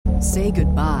Say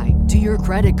goodbye to your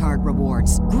credit card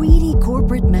rewards. Greedy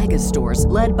corporate mega stores,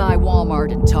 led by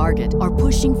Walmart and Target, are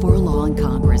pushing for a law in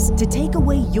Congress to take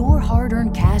away your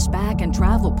hard-earned cash back and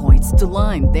travel points to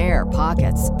line their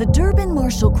pockets. The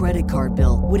Durbin-Marshall credit card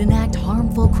bill would enact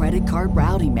harmful credit card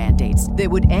routing mandates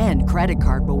that would end credit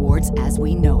card rewards as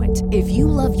we know it. If you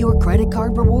love your credit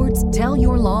card rewards, tell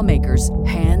your lawmakers,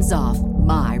 hands off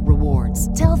my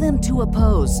rewards. Tell them to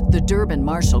oppose the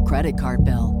Durbin-Marshall credit card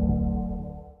bill.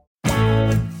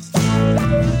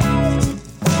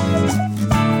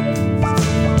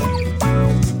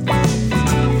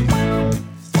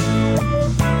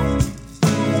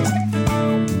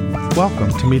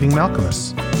 Welcome to Meeting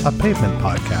Malcolmus, a pavement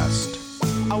podcast.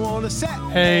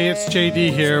 Hey, it's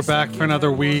JD here, back for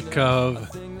another week of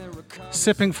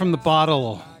sipping from the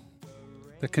bottle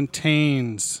that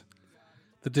contains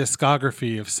the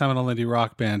discography of seminal indie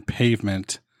rock band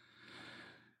Pavement.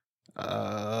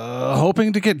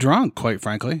 Hoping to get drunk, quite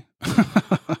frankly.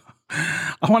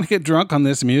 I want to get drunk on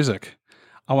this music.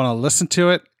 I want to listen to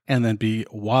it and then be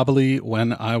wobbly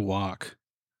when I walk.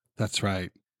 That's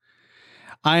right.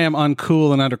 I am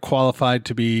uncool and underqualified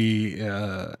to be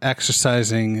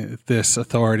exercising this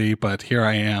authority, but here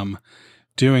I am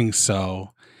doing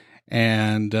so.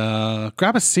 And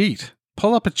grab a seat,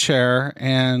 pull up a chair,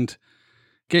 and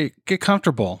get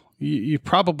comfortable. You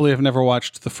probably have never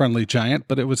watched The Friendly Giant,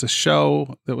 but it was a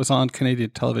show that was on Canadian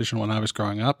television when I was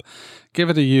growing up. Give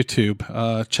it a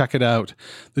YouTube. Check it out.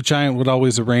 The giant would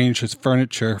always arrange his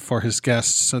furniture for his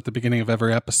guests at the beginning of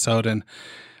every episode, and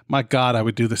my God, I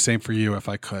would do the same for you if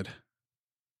I could.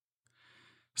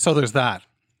 So there's that.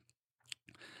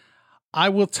 I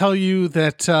will tell you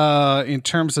that in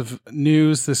terms of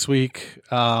news this week,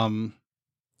 the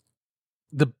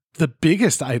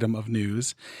biggest item of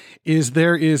news is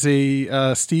there is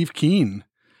a Steve Keen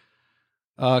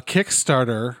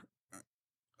Kickstarter.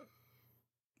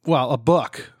 Well, a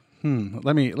book.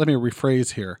 Let me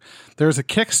rephrase here. There's a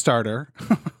Kickstarter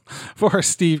for a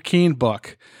Steve Keen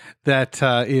book that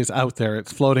is out there.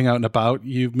 It's floating out and about.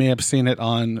 You may have seen it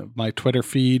on my Twitter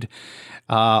feed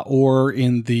or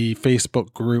in the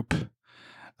Facebook group.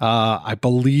 I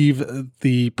believe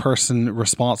the person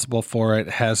responsible for it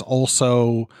has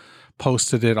also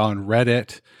posted it on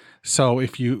Reddit. So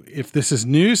if this is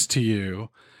news to you,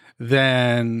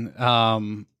 then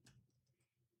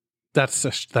that's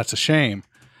a shame.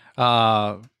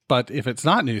 But if it's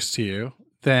not news to you,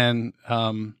 then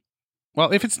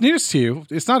well, if it's news to you,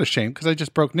 it's not a shame because I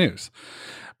just broke news.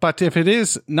 But if it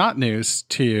is not news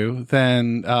to you,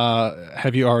 then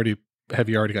have you already got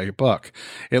your book?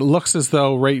 It looks as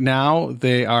though right now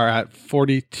they are at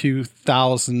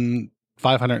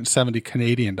 42,570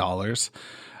 Canadian dollars,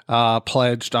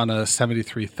 pledged on a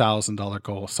 $73,000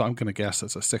 goal. So I'm going to guess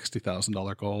it's a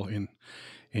 $60,000 goal in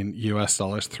US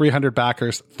dollars. 300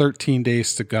 backers, 13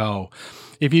 days to go.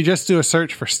 If you just do a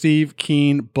search for Steve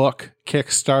Keen book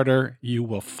Kickstarter, you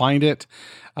will find it.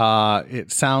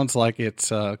 It sounds like it's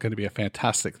going to be a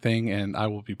fantastic thing, and I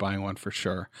will be buying one for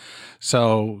sure.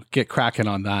 So get cracking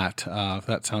on that.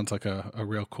 That sounds like a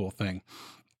real cool thing.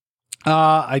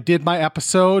 I did my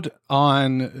episode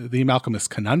on the Malcolmus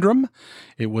Conundrum.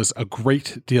 It was a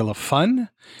great deal of fun,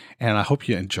 and I hope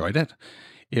you enjoyed it.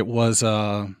 It was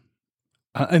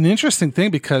an interesting thing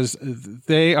because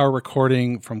they are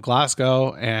recording from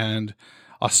Glasgow and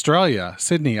Australia,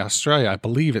 Sydney, Australia. I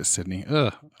believe it's Sydney.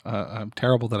 I'm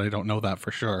terrible that I don't know that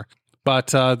for sure.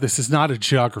 But this is not a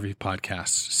geography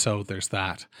podcast, so there's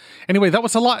that. Anyway, that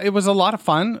was a lot. It was a lot of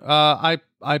fun. I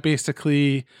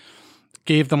basically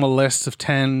gave them a list of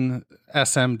 10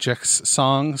 SM Jix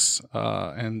songs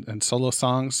and solo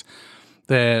songs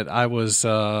that I was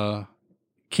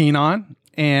keen on,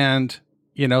 and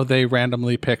they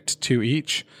randomly picked 2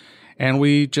 each, and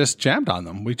we just jammed on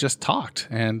them. We just talked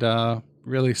and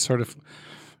really sort of,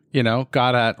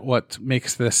 got at what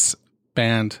makes this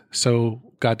band so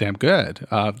goddamn good.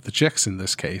 The Jix in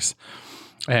this case,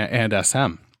 and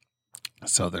SM.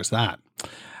 So there's that.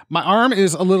 My arm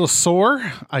is a little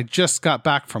sore. I just got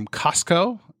back from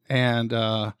Costco, and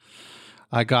I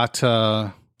got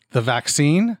the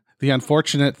vaccine. The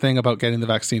unfortunate thing about getting the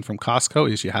vaccine from Costco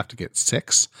is you have to get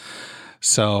 6.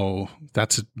 So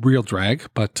that's a real drag,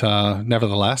 but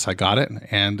nevertheless, I got it,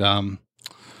 and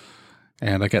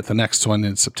I get the next one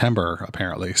in September,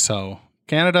 apparently. So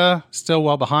Canada still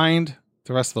well behind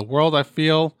the rest of the world, I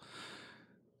feel,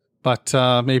 but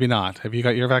maybe not. Have you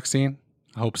got your vaccine?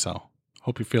 I hope so.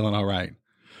 Hope you're feeling all right.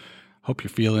 Hope you're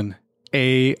feeling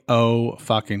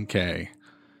A-O-fucking-K.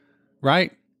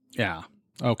 Right? Yeah.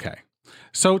 Okay.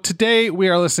 So today we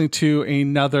are listening to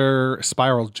another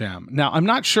Spiral Jam. Now, I'm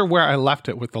not sure where I left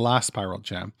it with the last Spiral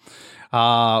Jam.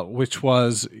 which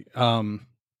was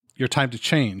Your Time to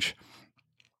Change.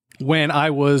 When I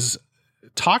was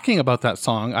talking about that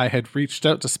song, I had reached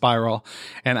out to Spiral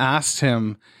and asked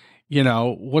him,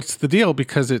 what's the deal?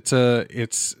 Because it's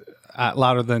at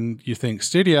Louder Than You Think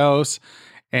Studios,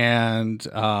 and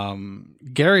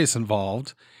Gary's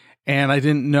involved, and I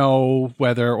didn't know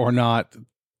whether or not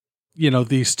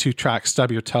these two tracks,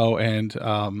 Stub Your Toe and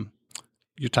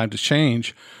Your Time to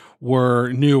Change,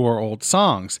 were new or old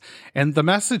songs. And the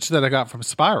message that I got from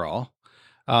Spiral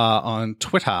on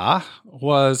Twitter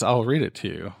was, I'll read it to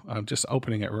you. I'm just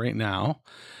opening it right now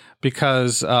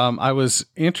because I was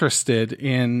interested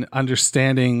in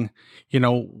understanding,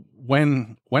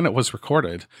 when it was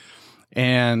recorded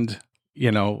and,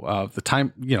 the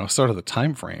time, sort of the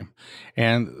time frame.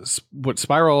 And what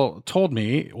Spiral told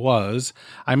me was,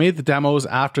 I made the demos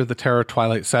after the Terror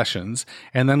Twilight sessions.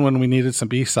 And then when we needed some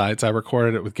B-sides, I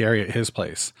recorded it with Gary at his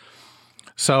place.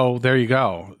 So there you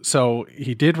go. So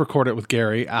he did record it with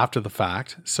Gary after the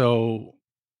fact. So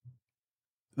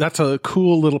that's a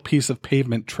cool little piece of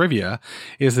Pavement trivia,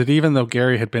 is that even though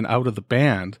Gary had been out of the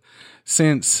band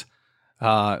since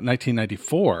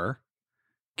 1994,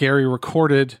 Gary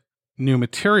recorded new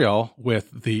material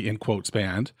with the In Quotes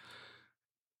band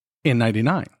in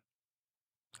 99.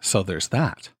 So there's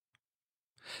that.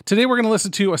 Today we're going to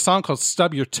listen to a song called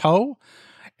Stub Your Toe,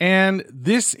 and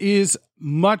this is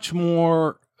much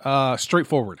more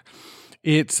straightforward.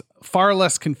 It's far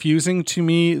less confusing to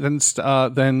me than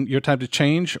Your Time to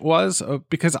Change was,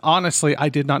 because honestly, I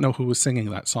did not know who was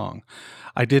singing that song.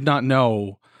 I did not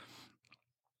know.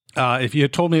 If you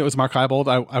had told me it was Mark Heibold,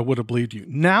 I would have believed you.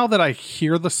 Now that I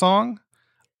hear the song,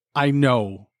 I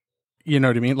know. You know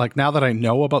what I mean? Like, now that I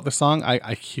know about the song,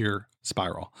 I hear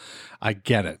Spiral. I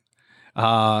get it.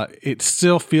 It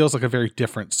still feels like a very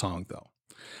different song, though.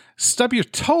 Stub Your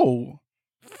Toe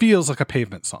feels like a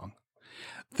Pavement song.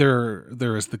 There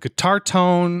is the guitar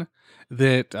tone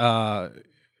that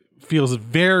feels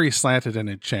very slanted and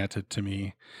enchanted to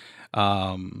me.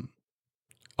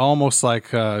 Almost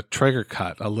like a Traeger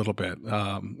cut a little bit.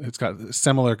 It's got a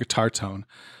similar guitar tone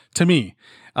to me.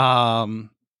 And,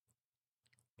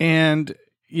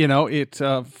 it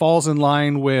falls in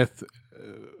line with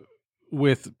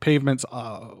Pavement's,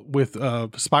 with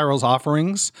Spiral's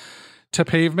offerings to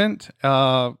Pavement,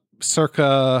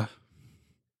 circa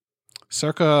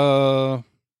Wowie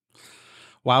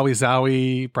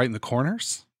Zowie, Brighten the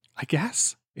Corners, I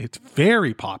guess. It's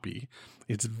very poppy.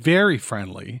 It's very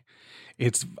friendly.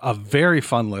 It's a very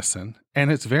fun listen,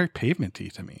 and it's very Pavement-y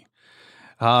to me.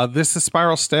 This is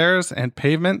Spiral Stairs and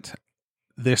Pavement.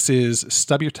 This is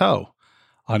Stub Your Toe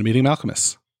on Meeting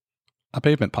Malcolmus, a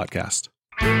Pavement podcast.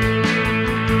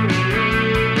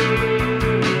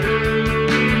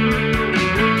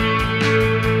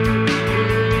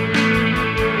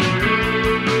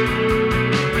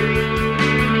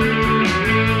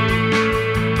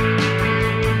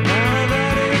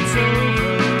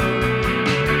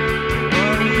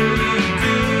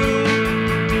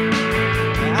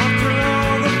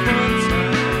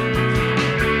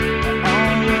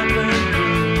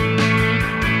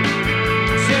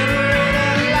 Generate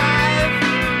a life,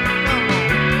 come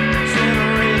on.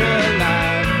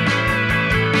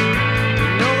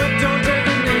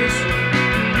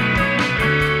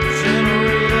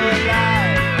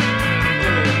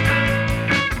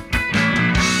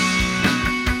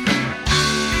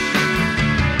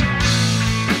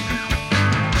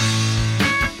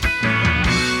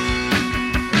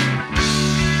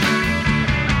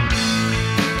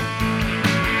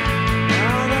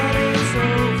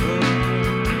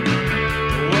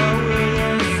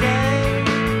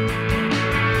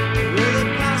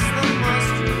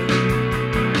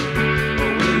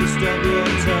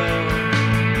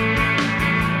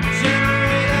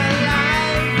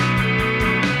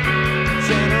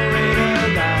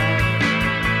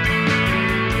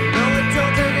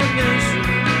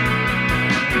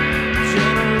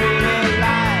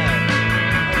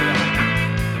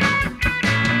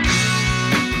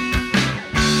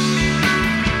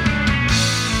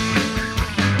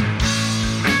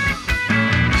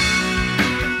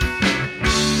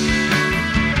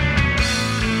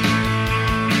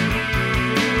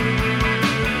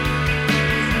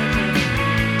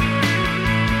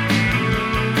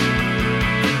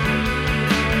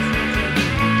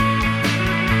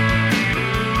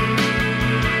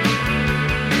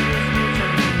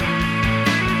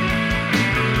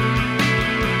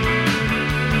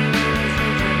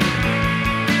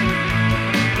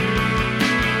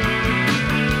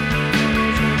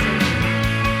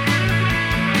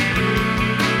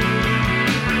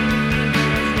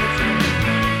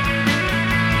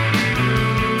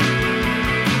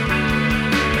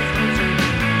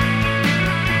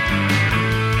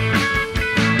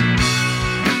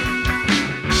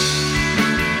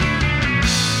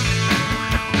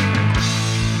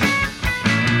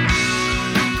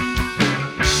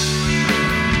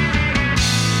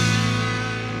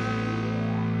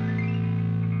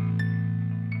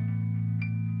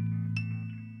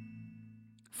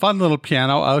 Fun little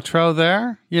piano outro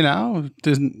there.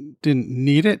 Didn't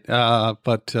need it,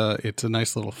 but it's a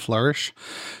nice little flourish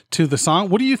to the song.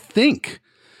 What do you think?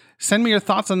 Send me your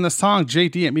thoughts on this song,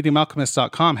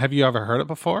 jd@meetingmalcolmist.com. Have you ever heard it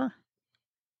before?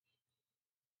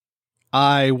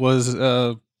 I was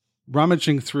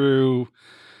rummaging through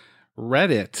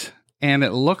Reddit, and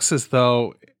it looks as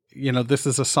though, this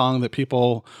is a song that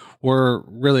people were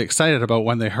really excited about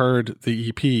when they heard the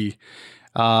EP,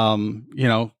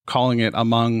 calling it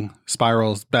among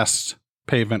Spiral's best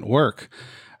pavement work.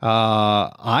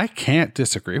 I can't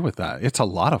disagree with that. It's a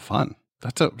lot of fun.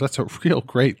 That's a real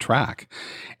great track.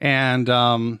 And,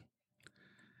 I'm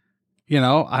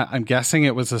guessing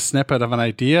it was a snippet of an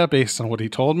idea based on what he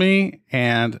told me.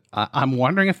 And I'm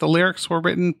wondering if the lyrics were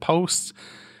written post,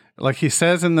 like he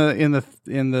says in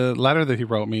the letter that he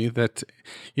wrote me, that,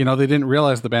 they didn't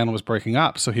realize the band was breaking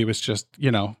up. So he was just,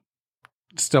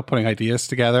 still putting ideas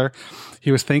together.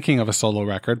 He was thinking of a solo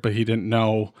record, but he didn't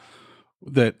know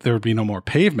that there would be no more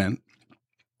Pavement.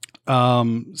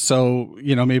 So,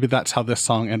 maybe that's how this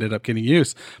song ended up getting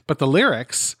used. But the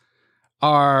lyrics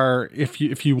are, if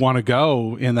you want to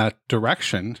go in that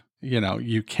direction,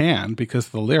 you can, because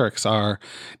the lyrics are,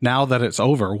 now that it's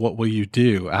over, what will you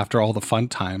do after all the fun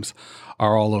times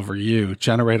are all over you?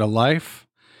 Generate a life.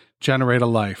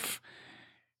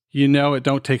 It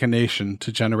don't take a nation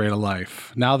to generate a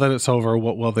life. Now that it's over,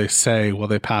 what will they say? Will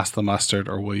they pass the mustard,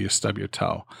 or will you stub your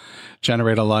toe?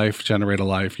 Generate a life.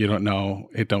 You don't know.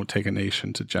 It don't take a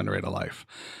nation to generate a life.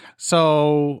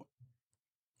 So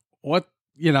what,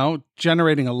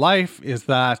 generating a life is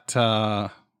that,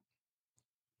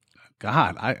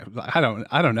 God, I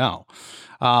don't know.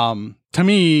 To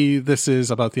me, this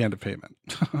is about the end of Pavement.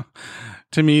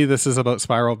 To me, this is about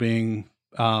Spiral being,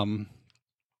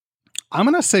 I'm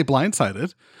going to say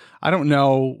blindsided. I don't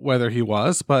know whether he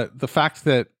was, but the fact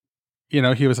that,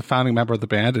 he was a founding member of the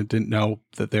band and didn't know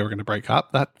that they were going to break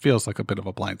up, that feels like a bit of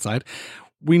a blindside.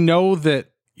 We know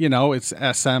that, it's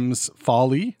SM's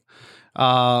folly.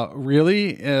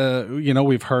 Really,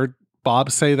 we've heard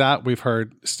Bob say that. We've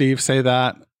heard Steve say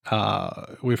that.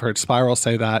 We've heard Spiral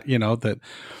say that, that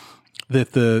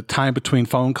the time between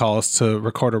phone calls to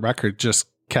record a record just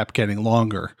kept getting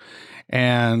longer.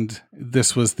 And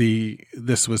this was the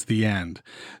end.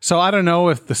 So I don't know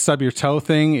if the stub your toe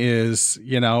thing is,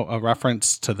 a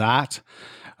reference to that.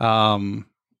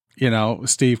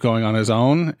 Steve going on his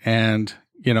own, and,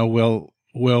 will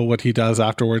what he does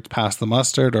afterwards pass the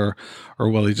mustard, or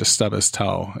will he just stub his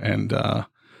toe and,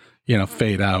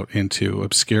 fade out into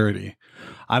obscurity?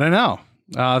 I don't know.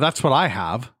 That's what I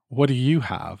have. What do you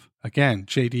have? Again,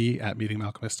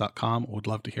 jd@meetingmalcolmist.com. Would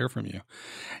love to hear from you.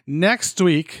 Next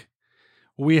week,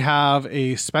 we have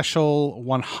a special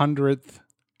 100th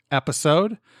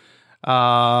episode.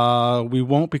 We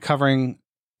won't be covering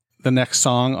the next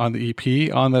song on the EP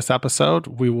on this episode.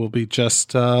 We will be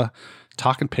just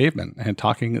talking Pavement and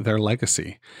talking their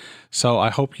legacy. So I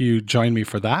hope you join me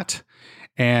for that.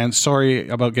 And sorry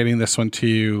about getting this one to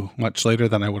you much later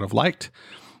than I would have liked.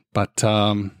 But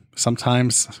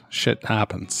sometimes shit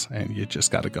happens and you just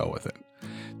got to go with it.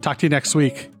 Talk to you next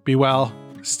week. Be well,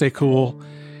 stay cool,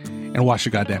 and wash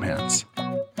your goddamn hands.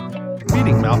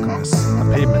 Meeting Malcolmus, a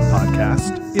Pavement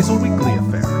podcast, is a weekly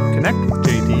affair. Connect with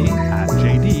JD at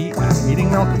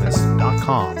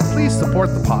jd@meetingmalcolmus.com. Please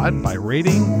support the pod by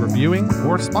rating, reviewing,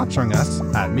 or sponsoring us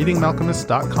at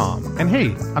meetingmalcolmus.com. And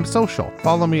hey, I'm social.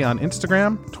 Follow me on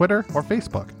Instagram, Twitter, or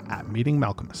Facebook at Meeting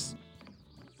Malcolmus.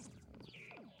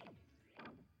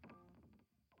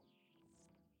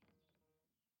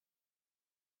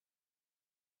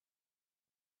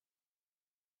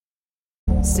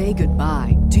 Say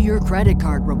goodbye to your credit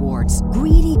card rewards.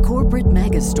 Greedy corporate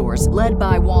mega stores, led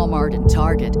by Walmart and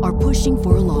Target, are pushing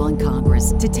for a law in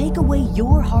Congress to take away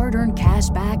your hard-earned cash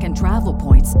back and travel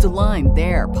points to line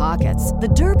their pockets. The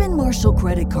Durbin-Marshall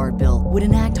credit card bill would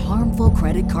enact harmful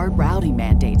credit card routing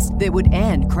mandates that would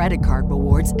end credit card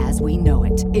rewards as we know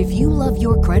it. If you love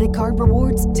your credit card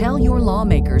rewards, tell your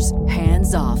lawmakers,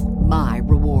 hands off my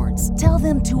rewards. Tell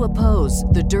them to oppose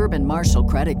the Durbin-Marshall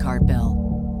credit card bill.